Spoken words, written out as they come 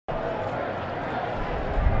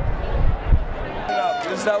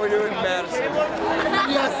Is that what we're doing in Madison?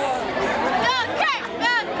 Yes!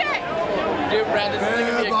 Dude, Brad, this is going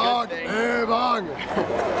to be a good thing. Hey, bong!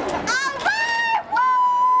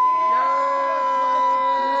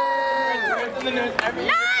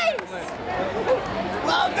 Nice!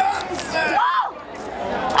 Well done, sir!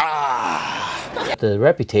 The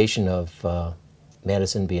reputation of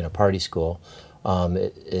Madison being a party school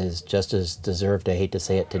is just as deserved, I hate to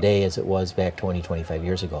say it today, as it was back 20, 25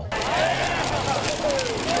 years ago.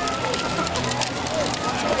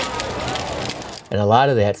 And a lot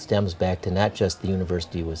of that stems back to not just the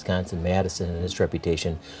University of Wisconsin-Madison and its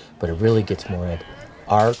reputation, but it really gets more at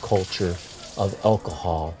our culture of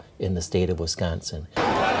alcohol in the state of Wisconsin.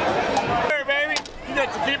 Hey, baby, you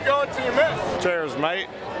got to keep going to your miss. Cheers, mate.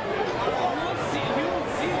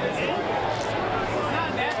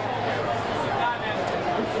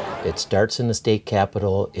 It starts in the state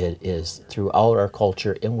capitol, it is throughout our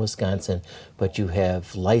culture in Wisconsin, but you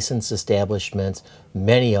have licensed establishments,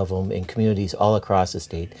 many of them in communities all across the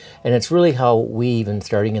state. And it's really how we, even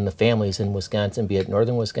starting in the families in Wisconsin, be it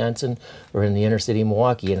northern Wisconsin or in the inner city of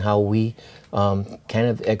Milwaukee, and how we kind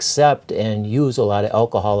of accept and use a lot of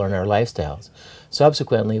alcohol in our lifestyles.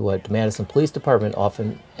 Subsequently, what the Madison Police Department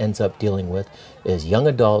often ends up dealing with is young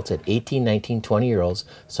adults at 18, 19, 20-year-olds,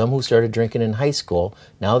 some who started drinking in high school.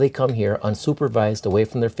 Now they come here unsupervised away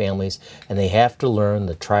from their families, and they have to learn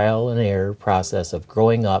the trial and error process of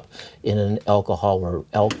growing up in an alcohol where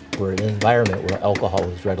an environment where alcohol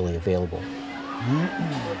is readily available.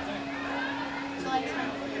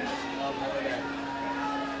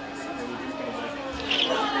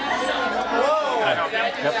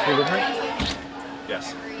 Yep, you with me?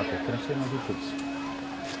 Yes. Okay, can I say my name, please?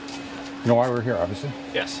 You know why we're here, obviously?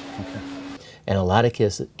 Yes. Okay. And a lot of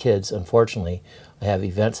kids, unfortunately, have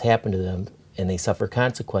events happen to them and they suffer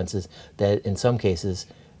consequences that in some cases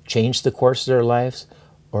change the course of their lives,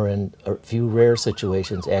 or in a few rare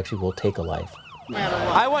situations actually will take a life.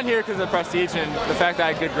 I went here because of the prestige and the fact that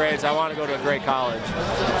I had good grades. I want to go to a great college.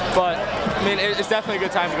 But, I mean, it's definitely a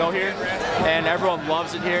good time to go here, and everyone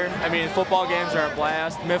loves it here. I mean, football games are a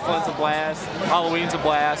blast, Mifflin's a blast, Halloween's a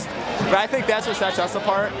blast. But I think that's what sets us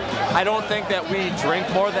apart. I don't think that we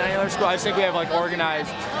drink more than any other school. I just think we have, like,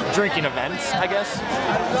 organized drinking events, I guess.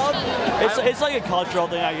 It's like a cultural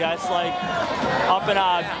thing, I guess. Like, up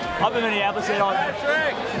in Minneapolis, they don't,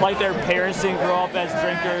 like, their parents didn't grow up as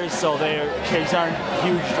drinkers, so their kids aren't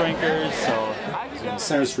huge drinkers. So The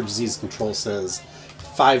Centers for Disease Control says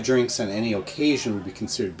 5 drinks on any occasion would be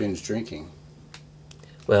considered binge drinking.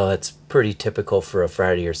 Well, it's pretty typical for a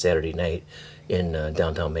Friday or Saturday night in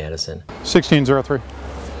downtown Madison. 1603.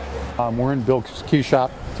 We're in Bill's Key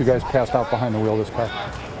Shop. 2 guys passed out behind the wheel of this car.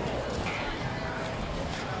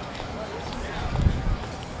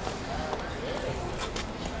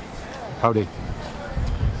 Howdy.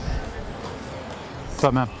 What's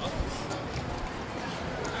up, man?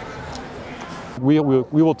 We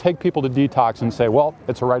will take people to detox and say, well,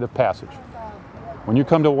 it's a rite of passage. When you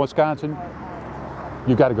come to Wisconsin,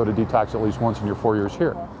 you've got to go to detox at least once in your 4 years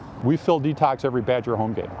here. We fill detox every Badger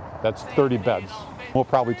home game. That's 30 beds. We'll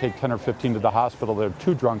probably take 10 or 15 to the hospital. They're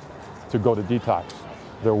too drunk to go to detox.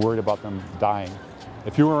 They're worried about them dying.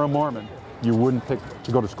 If you were a Mormon, you wouldn't pick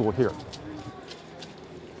to go to school here.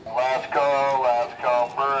 Last call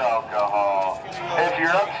for alcohol. If you're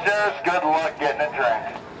upstairs, good luck getting a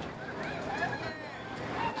drink.